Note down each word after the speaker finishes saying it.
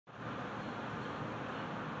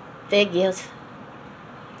figures.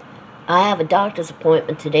 I have a doctor's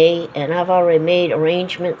appointment today, and I've already made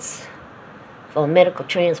arrangements for medical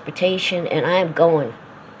transportation, and I am going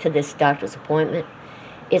to this doctor's appointment.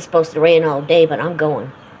 It's supposed to rain all day, but I'm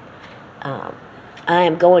going. I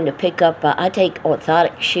am going to pick up, I take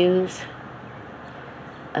orthotic shoes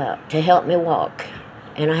to help me walk.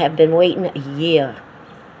 And I have been waiting a year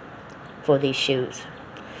for these shoes.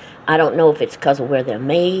 I don't know if it's because of where they're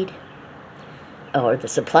made, or the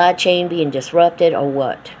supply chain being disrupted, or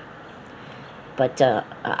what. But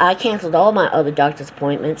I canceled all my other doctor's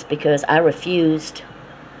appointments because I refused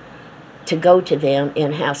to go to them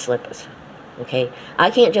in house slippers. Okay?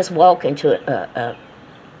 I can't just walk into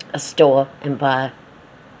a store and buy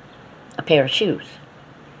a pair of shoes.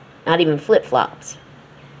 Not even flip-flops.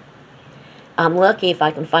 I'm lucky if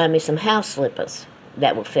I can find me some house slippers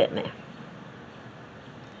that will fit me.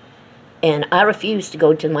 And I refuse to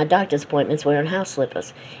go to my doctor's appointments wearing house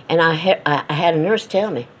slippers. And I had a nurse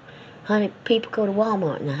tell me, honey, people go to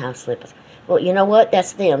Walmart in the house slippers. Well, you know what?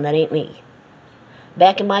 That's them. That ain't me.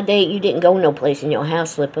 Back in my day, you didn't go no place in your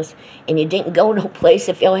house slippers. And you didn't go no place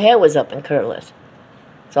if your hair was up in curlers.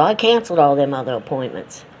 So I canceled all them other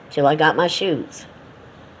appointments till I got my shoes.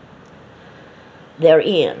 They're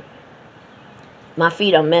in. My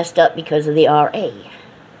feet are messed up because of the RA.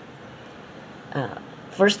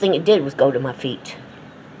 First thing it did was go to my feet.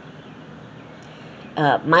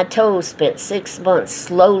 My toes spent 6 months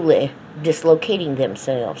slowly dislocating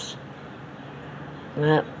themselves.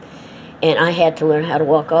 And I had to learn how to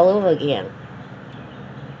walk all over again.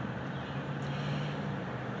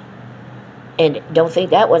 And don't think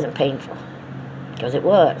that wasn't painful, because it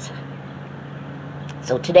was.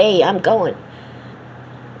 So today I'm going.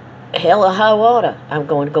 Hell or high water, I'm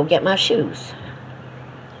going to go get my shoes.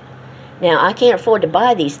 Now, I can't afford to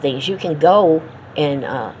buy these things. You can go and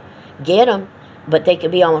get them, but they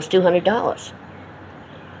could be almost $200.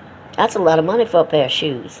 That's a lot of money for a pair of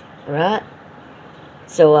shoes, right?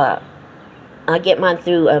 So I get mine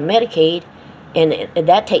through Medicaid, and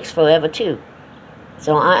that takes forever too.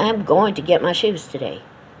 So I am going to get my shoes today.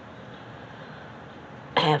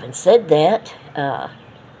 Having said that,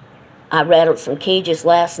 I rattled some cages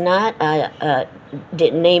last night. I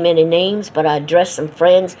didn't name any names, but I addressed some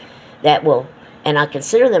friends that will, and I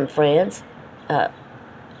consider them friends, that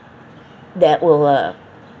will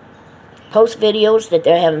post videos that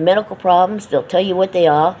they're having medical problems. They'll tell you what they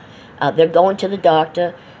are. They're going to the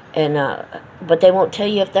doctor, and but they won't tell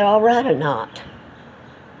you if they're all right or not.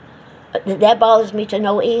 That bothers me to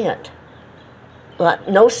no end.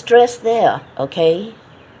 No stress there, okay?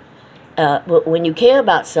 But when you care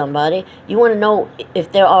about somebody, you want to know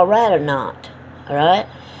if they're all right or not, all right?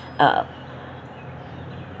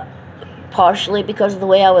 Partially because of the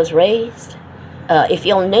way I was raised. If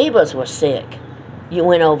your neighbors were sick, you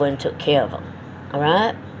went over and took care of them, all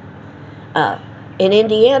right? In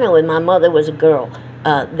Indiana, when my mother was a girl,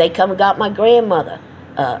 they come and got my grandmother.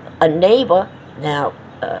 A neighbor, now,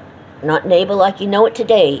 not neighbor like you know it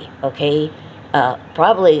today, okay?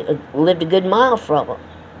 Probably lived a good mile from her.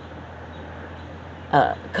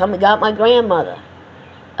 Come and got my grandmother.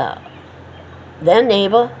 Their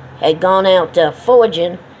neighbor had gone out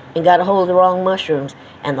foraging and got a hold of the wrong mushrooms,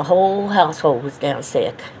 and the whole household was down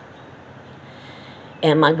sick.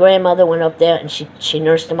 And my grandmother went up there and she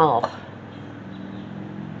nursed them all.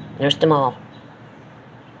 Nursed them all.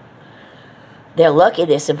 They're lucky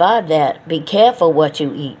they survived that. Be careful what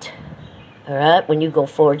you eat, all right, when you go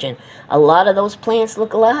foraging. A lot of those plants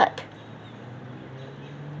look alike.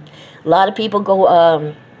 A lot of people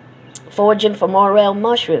go foraging for morel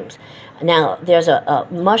mushrooms. Now, there's a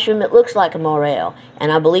mushroom that looks like a morel,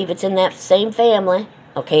 and I believe it's in that same family,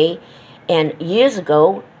 okay? And years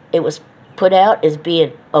ago, it was put out as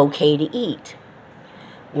being okay to eat.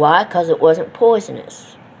 Why? Because it wasn't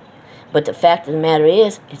poisonous. But the fact of the matter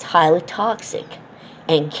is, it's highly toxic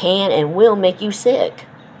and can and will make you sick.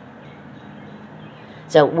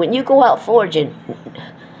 So when you go out foraging,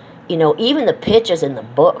 you know, even the pictures in the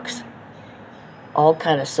books, all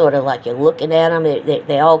kind of sort of like you're looking at them,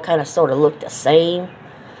 they all kind of sort of look the same.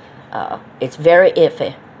 It's very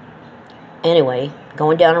iffy. Anyway,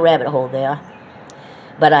 going down a rabbit hole there.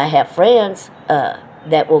 But I have friends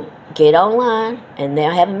that will get online, and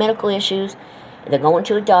they're having medical issues. They're going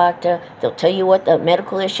to a doctor. They'll tell you what the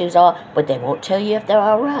medical issues are, but they won't tell you if they're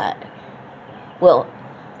all right. Well,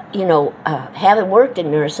 you know, having worked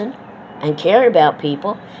in nursing and caring about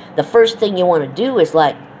people, the first thing you want to do is,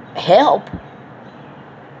 like, help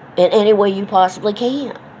in any way you possibly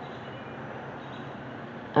can.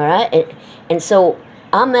 All right? And so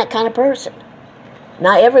I'm that kind of person.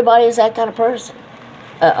 Not everybody is that kind of person.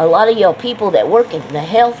 a lot of your people that work in the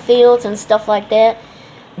health fields and stuff like that,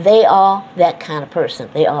 they are that kind of person.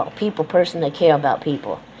 They are a people person. They care about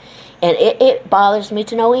people. And it bothers me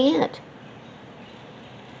to no end.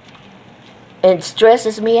 And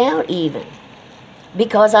stresses me out even.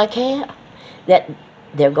 Because I care. That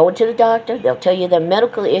they're going to the doctor. They'll tell you their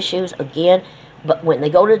medical issues again. But when they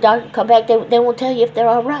go to the doctor, come back, they won't tell you if they're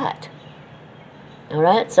all right. All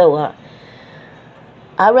right? So,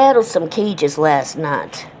 I rattled some cages last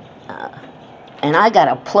night. And I got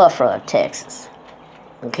a plethora of Texas.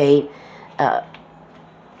 Okay? I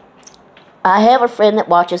have a friend that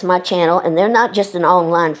watches my channel, and they're not just an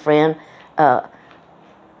online friend. I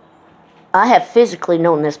have physically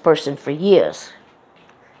known this person for years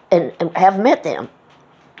and have met them,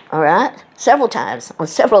 all right? Several times, on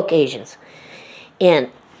several occasions. And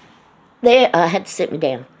they had to sit me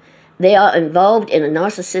down. They are involved in a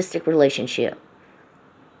narcissistic relationship,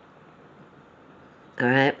 all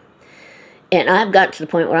right? And I've got to the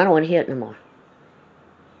point where I don't want to hear it no more.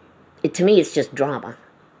 To me, it's just drama.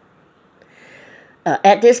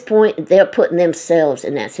 At this point, they're putting themselves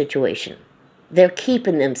in that situation. They're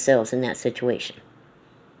keeping themselves in that situation.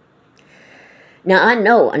 Now, I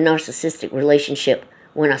know a narcissistic relationship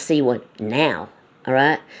when I see one now, all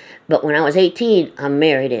right? But when I was 18, I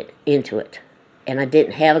married it into it. And I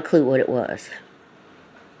didn't have a clue what it was.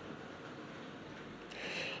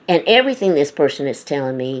 And everything this person is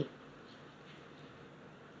telling me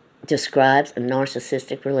describes a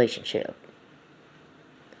narcissistic relationship.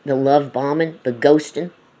 The love bombing, the ghosting,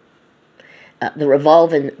 the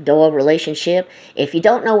revolving door relationship. If you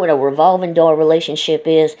don't know what a revolving door relationship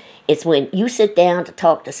is, it's when you sit down to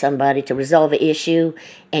talk to somebody to resolve an issue,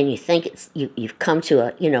 and you think you've come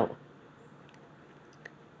to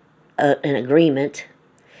an agreement,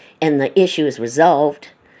 and the issue is resolved.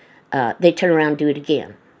 They turn around and do it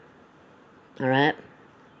again. All right.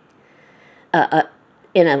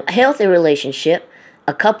 In a healthy relationship,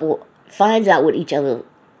 a couple finds out what each other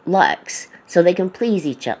likes so they can please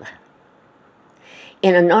each other.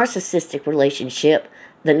 In a narcissistic relationship,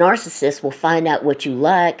 the narcissist will find out what you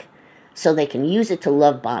like so they can use it to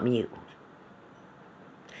love bomb you.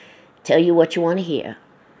 Tell you what you want to hear.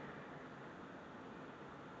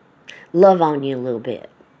 Love on you a little bit.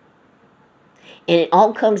 And it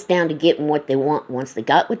all comes down to getting what they want. Once they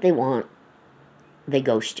got what they want, they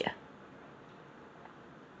ghost you.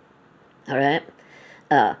 All right?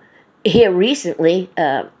 Here recently,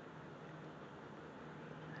 the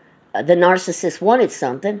narcissist wanted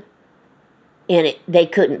something, and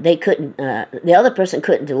the other person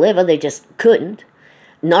couldn't deliver. They just couldn't.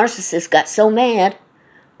 Narcissist got so mad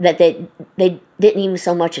that they didn't even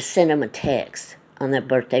so much as send them a text on their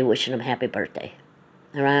birthday wishing them happy birthday.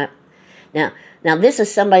 All right? Now this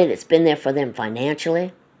is somebody that's been there for them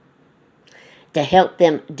financially, to help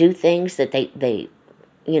them do things that they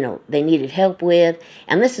needed help with,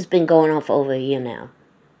 and this has been going on for over a year now.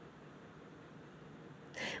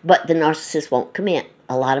 But the narcissist won't commit.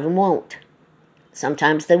 A lot of them won't.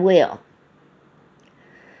 Sometimes they will.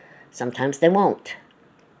 Sometimes they won't.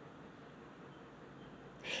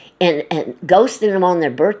 And ghosting them on their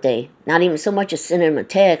birthday, not even so much as sending them a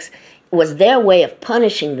text, was their way of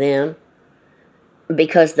punishing them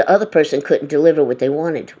because the other person couldn't deliver what they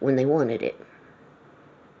wanted when they wanted it.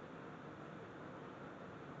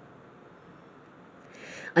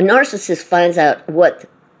 A narcissist finds out what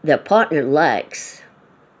their partner likes,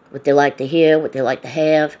 what they like to hear, what they like to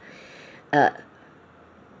have,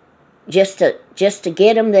 just to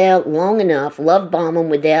get them there long enough, love bomb them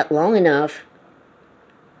with that long enough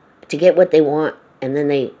to get what they want, and then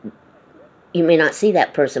you may not see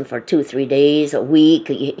that person for 2 or 3 days, a week,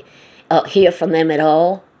 hear from them at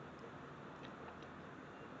all.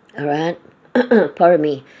 All right? Pardon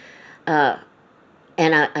me. And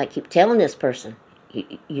I keep telling this person,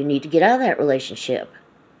 you need to get out of that relationship.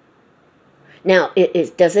 Now,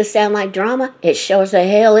 does this sound like drama? It sure as the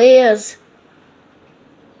hell is.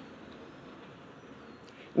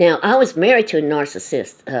 Now, I was married to a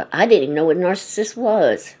narcissist. I didn't even know what a narcissist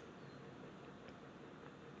was.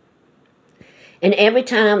 And every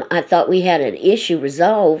time I thought we had an issue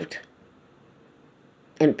resolved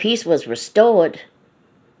and peace was restored,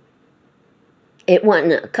 it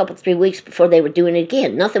wasn't a couple, 3 weeks before they were doing it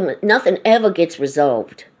again. Nothing ever gets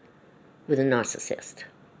resolved with a narcissist.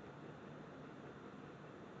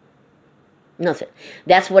 Nothing.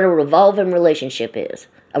 That's what a revolving relationship is.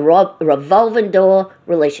 A revolving door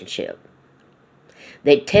relationship.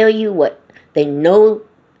 They tell you what they know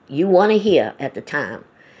you want to hear at the time,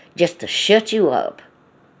 just to shut you up.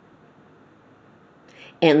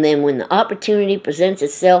 And then when the opportunity presents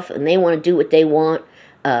itself and they want to do what they want,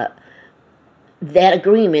 that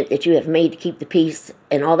agreement that you have made to keep the peace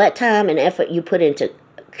and all that time and effort you put into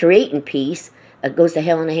creating peace goes to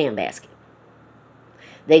hell in a handbasket.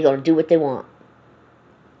 They're going to do what they want.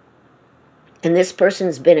 And this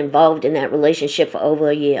person's been involved in that relationship for over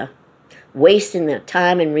a year, wasting their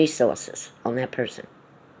time and resources on that person.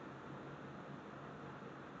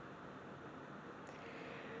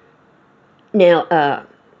 Now,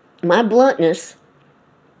 my bluntness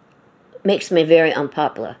makes me very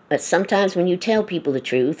unpopular. But sometimes when you tell people the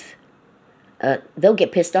truth, they'll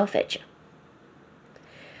get pissed off at you.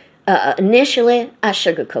 Initially, I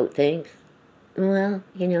sugarcoat things. Well,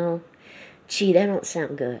 you know, gee, that don't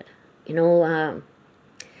sound good. You know,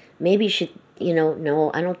 maybe you should, you know,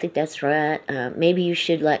 no, I don't think that's right. Maybe you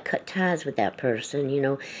should, like, cut ties with that person, you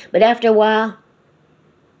know. But after a while,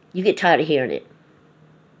 you get tired of hearing it.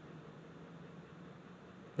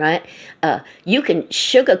 Right? You can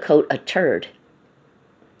sugarcoat a turd,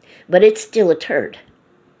 but it's still a turd.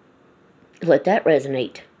 Let that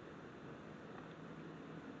resonate.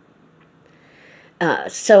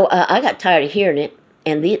 So I got tired of hearing it,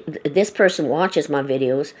 and this person watches my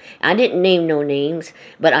videos. I didn't name no names,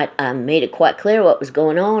 but I made it quite clear what was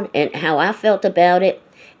going on and how I felt about it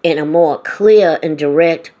in a more clear and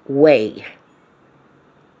direct way.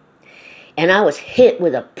 And I was hit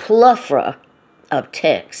with a plethora of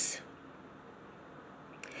texts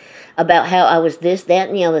about how I was this, that,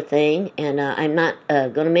 and the other thing, and I'm not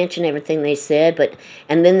going to mention everything they said,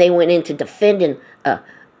 and then they went into defending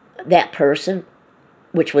that person,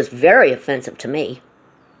 which was very offensive to me,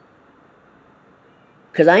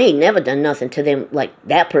 because I ain't never done nothing to them like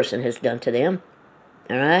that person has done to them,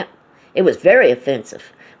 all right? It was very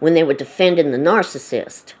offensive when they were defending the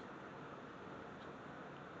narcissist.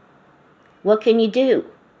 What can you do?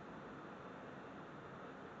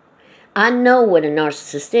 I know what a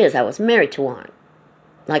narcissist is. I was married to one.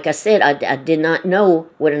 Like I said, I did not know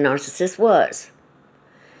what a narcissist was.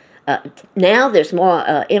 Now there's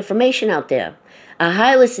more information out there. I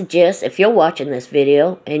highly suggest, if you're watching this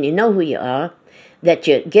video and you know who you are, that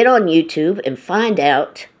you get on YouTube and find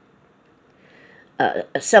out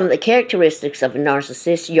some of the characteristics of a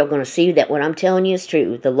narcissist. You're going to see that what I'm telling you is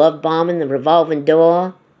true. The love bombing, the revolving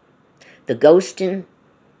door, the ghosting.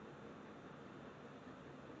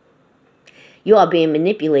 You are being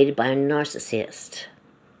manipulated by a narcissist.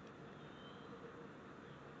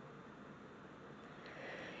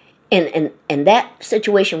 And that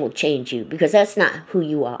situation will change you, because that's not who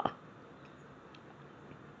you are.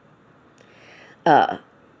 I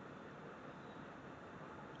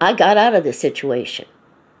got out of the situation.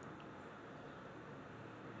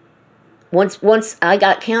 Once I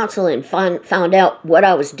got counseling and found out what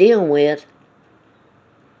I was dealing with,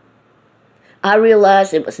 I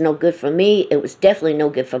realized it was no good for me. It was definitely no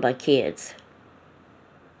good for my kids.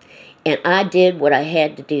 And I did what I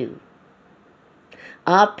had to do.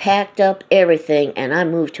 I packed up everything and I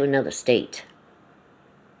moved to another state.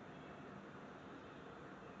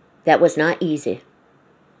 That was not easy.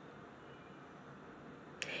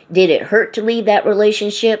 Did it hurt to leave that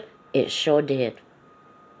relationship? It sure did.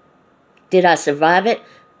 Did I survive it?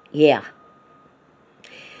 Yeah.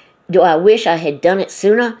 Do I wish I had done it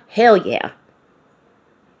sooner? Hell yeah.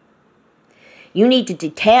 You need to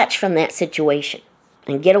detach from that situation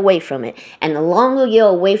and get away from it. And the longer you're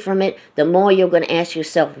away from it, the more you're going to ask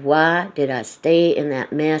yourself, why did I stay in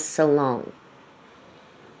that mess so long?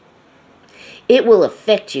 It will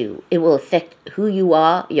affect you. It will affect who you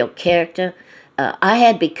are, your character. I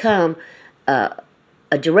had become a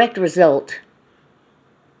direct result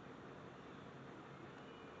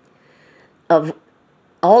of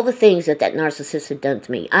all the things that narcissist had done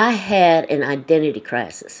to me. I had an identity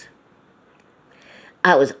crisis.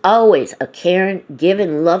 I was always a caring,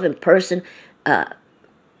 giving, loving person.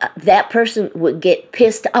 That person would get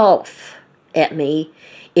pissed off at me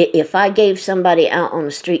if I gave somebody out on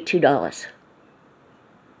the street $2.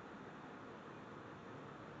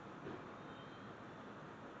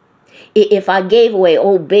 If I gave away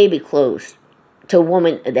old baby clothes to a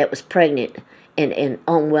woman that was pregnant and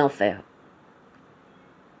on welfare.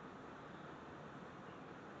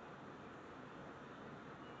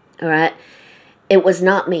 All right? It was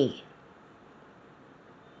not me.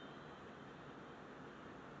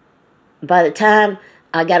 By the time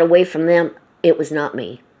I got away from them, it was not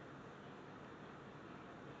me.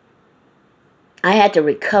 I had to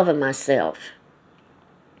recover myself.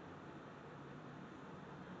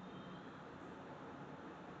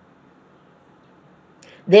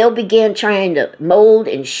 They'll begin trying to mold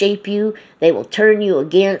and shape you. They will turn you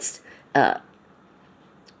against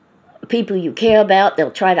people you care about.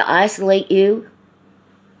 They'll try to isolate you.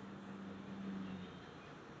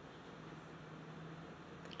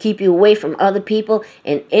 keep you away from other people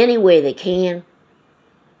in any way they can.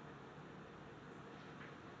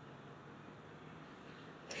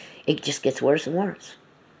 It just gets worse and worse.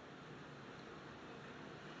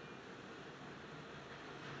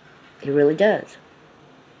 It really does.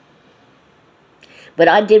 But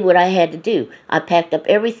I did what I had to do. I packed up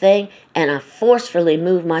everything and I forcefully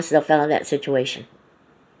moved myself out of that situation.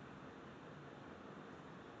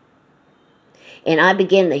 And I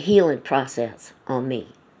began the healing process on me.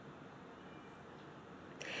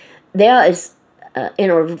 There is, in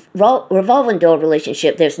a revolving door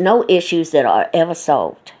relationship, there's no issues that are ever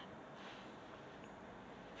solved.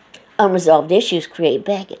 Unresolved issues create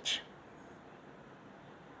baggage.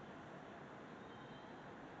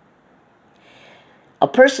 A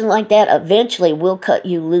person like that eventually will cut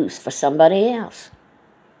you loose for somebody else.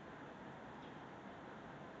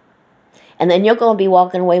 And then you're going to be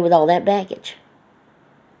walking away with all that baggage.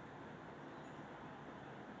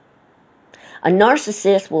 A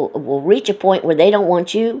narcissist will reach a point where they don't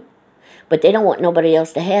want you, but they don't want nobody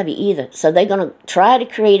else to have you either. So they're going to try to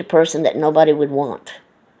create a person that nobody would want.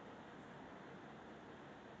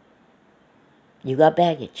 You got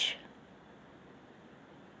baggage.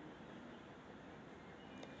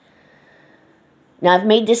 Now, I've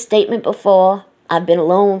made this statement before. I've been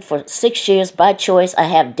alone for 6 years by choice. I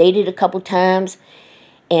have dated a couple times.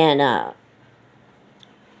 And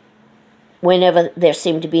whenever there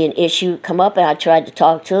seemed to be an issue come up, and I tried to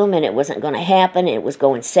talk to him, and it wasn't going to happen, and it was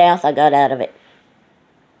going south, I got out of it.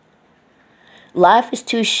 Life is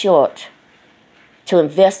too short to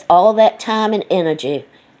invest all that time and energy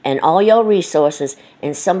and all your resources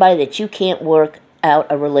in somebody that you can't work out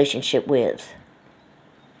a relationship with.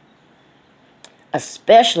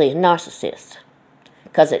 Especially a narcissist,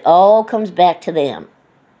 because it all comes back to them.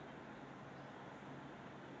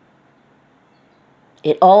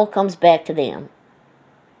 It all comes back to them.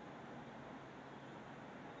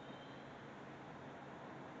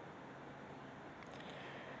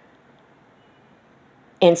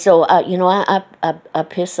 And so, I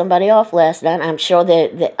pissed somebody off last night. I'm sure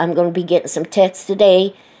that I'm going to be getting some texts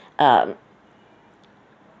today. But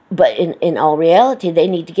in all reality, they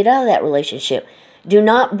need to get out of that relationship. Do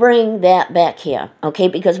not bring that back here, okay?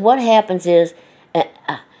 Because what happens is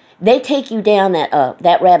they take you down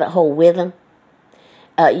that rabbit hole with them.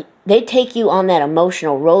 They take you on that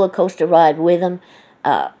emotional roller coaster ride with them.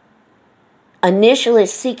 Initially,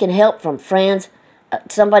 seeking help from friends,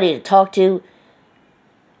 somebody to talk to,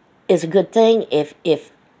 is a good thing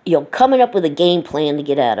if you're coming up with a game plan to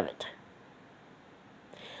get out of it.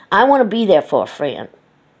 I want to be there for a friend.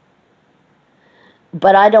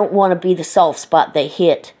 But I don't want to be the soft spot they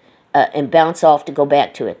hit and bounce off to go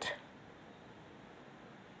back to it.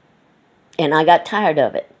 And I got tired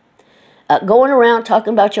of it. Going around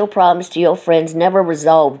talking about your problems to your friends never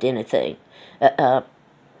resolved anything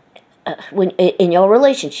in your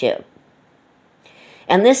relationship.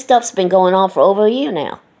 And this stuff's been going on for over a year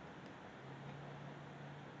now.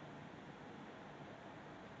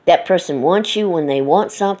 That person wants you when they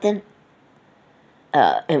want something.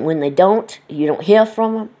 And when they don't, you don't hear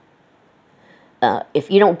from them. If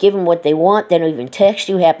you don't give them what they want, they don't even text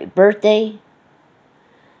you happy birthday.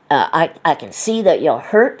 I can see that you're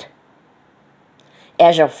hurt.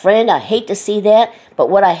 As your friend, I hate to see that. But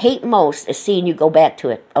what I hate most is seeing you go back to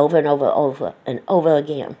it over and over and over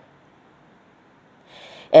again.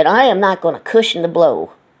 And I am not going to cushion the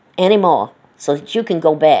blow anymore so that you can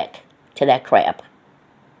go back to that crap.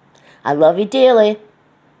 I love you dearly.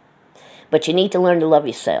 But you need to learn to love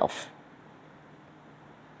yourself.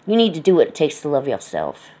 You need to do what it takes to love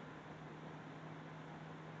yourself.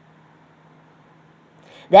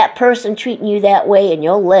 That person treating you that way and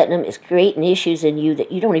you're letting them is creating issues in you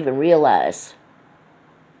that you don't even realize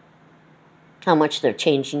how much they're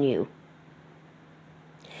changing you.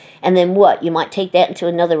 And then what? You might take that into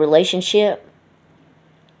another relationship.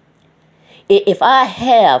 If I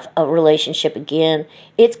have a relationship again,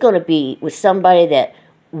 it's going to be with somebody that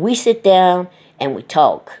we sit down and we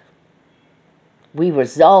talk. We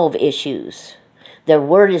resolve issues. Their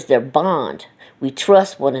word is their bond. We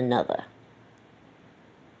trust one another.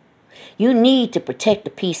 You need to protect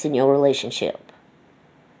the peace in your relationship.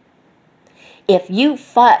 If you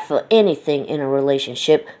fight for anything in a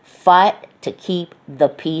relationship, fight to keep the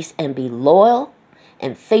peace and be loyal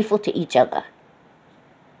and faithful to each other.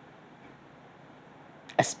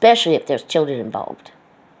 Especially if there's children involved.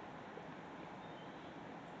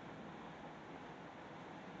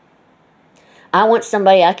 I want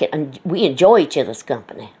somebody we enjoy each other's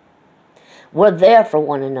company. We're there for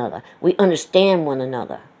one another. We understand one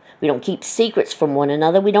another. We don't keep secrets from one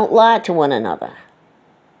another. We don't lie to one another.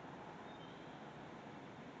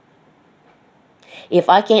 If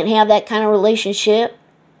I can't have that kind of relationship,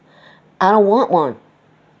 I don't want one.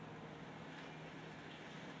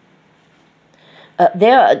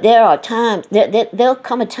 There are times, there'll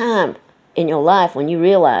come a time in your life when you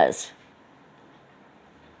realize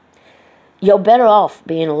you're better off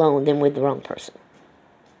being alone than with the wrong person.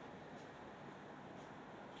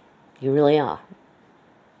 You really are.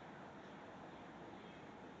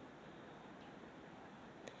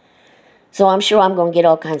 So I'm sure I'm going to get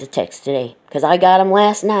all kinds of texts today, because I got them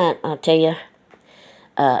last night, I'll tell you.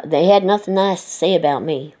 They had nothing nice to say about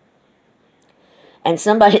me. And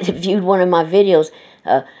somebody that viewed one of my videos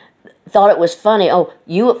thought it was funny. Oh,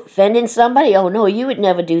 you offending somebody? Oh, no, you would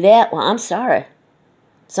never do that. Well, I'm sorry.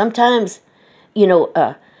 Sometimes, you know,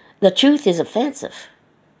 the truth is offensive.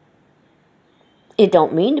 It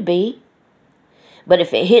don't mean to be. But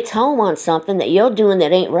if it hits home on something that you're doing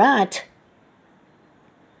that ain't right,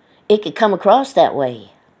 it could come across that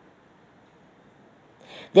way.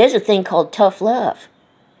 There's a thing called tough love.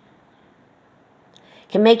 It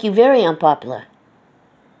can make you very unpopular.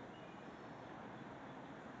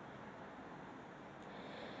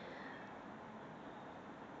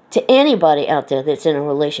 To anybody out there that's in a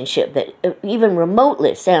relationship that even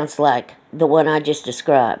remotely sounds like the one I just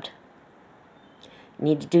described, you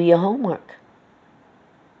need to do your homework.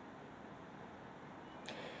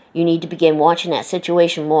 You need to begin watching that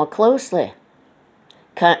situation more closely,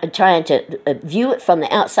 trying to view it from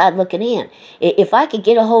the outside looking in. If I could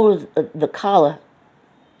get a hold of the collar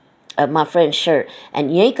of my friend's shirt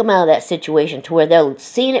and yank them out of that situation to where they're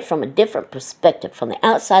seeing it from a different perspective, from the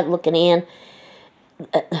outside looking in,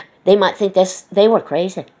 they might think they were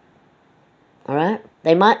crazy. All right?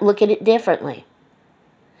 They might look at it differently.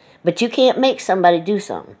 But you can't make somebody do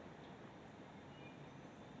something.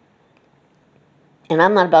 And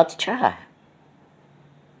I'm not about to try.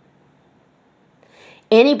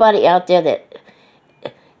 Anybody out there that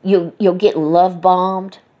you'll get love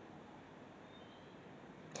bombed,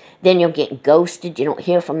 then you'll get ghosted. You don't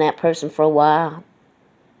hear from that person for a while.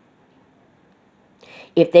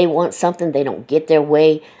 If they want something, they don't get their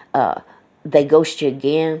way, they ghost you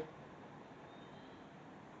again.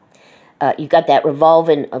 You got that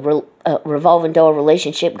revolving door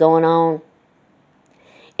relationship going on.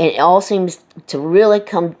 And it all seems to really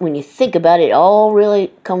come, when you think about it, it all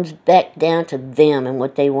really comes back down to them and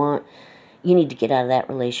what they want. You need to get out of that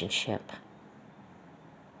relationship.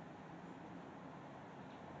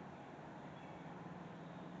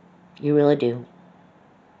 You really do.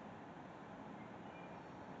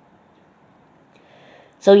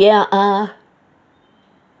 So yeah,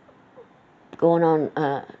 going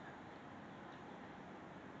on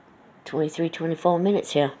 23, 24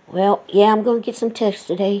 minutes here. Well, yeah, I'm going to get some text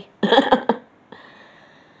today.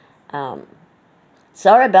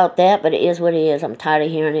 Sorry about that, but it is what it is. I'm tired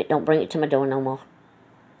of hearing it. Don't bring it to my door no more.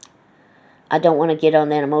 I don't want to get on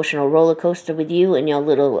that emotional roller coaster with you and your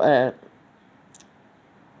little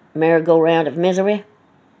merry-go-round of misery.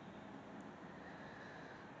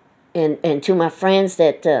 And to my friends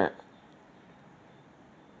that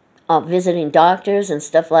are visiting doctors and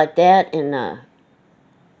stuff like that, and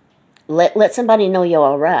let somebody know you're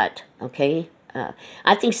all right, okay?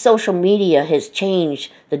 I think social media has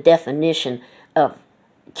changed the definition of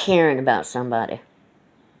caring about somebody.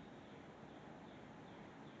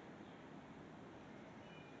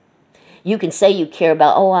 You can say you care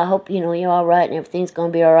about, oh, I hope, you're all right and everything's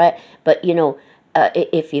going to be all right, but,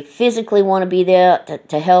 if you physically want to be there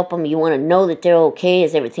to help them, you want to know that they're okay,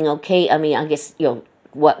 is everything okay? I mean, I guess,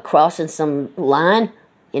 crossing some line,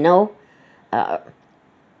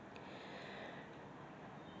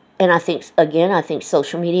 And I think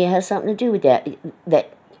social media has something to do with that.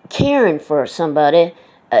 That caring for somebody,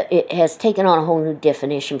 it has taken on a whole new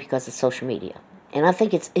definition because of social media. And I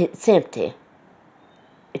think it's empty.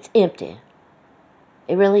 It's empty.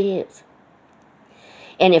 It really is.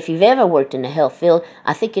 And if you've ever worked in the health field,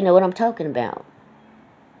 I think you know what I'm talking about.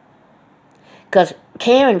 Because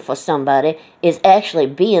caring for somebody is actually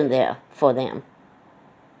being there for them.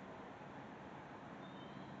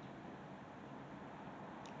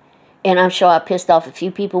 And I'm sure I pissed off a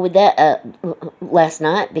few people with that last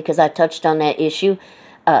night because I touched on that issue.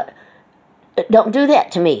 Don't do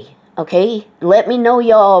that to me, okay? Let me know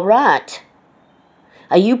you're all right.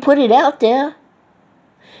 You put it out there.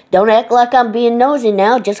 Don't act like I'm being nosy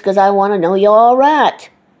now just because I want to know you're all right.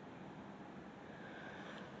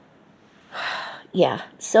 Yeah,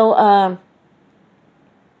 so I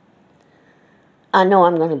know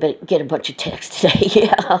I'm going to get a bunch of texts today.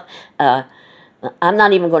 Yeah. I'm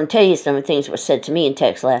not even going to tell you some of the things that were said to me in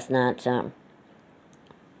text last night.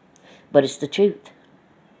 But it's the truth.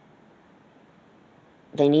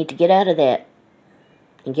 They need to get out of that.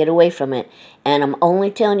 and get away from it. And I'm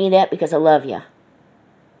only telling you that because I love you.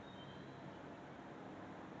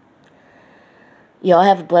 Y'all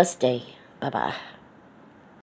have a blessed day. Bye-bye.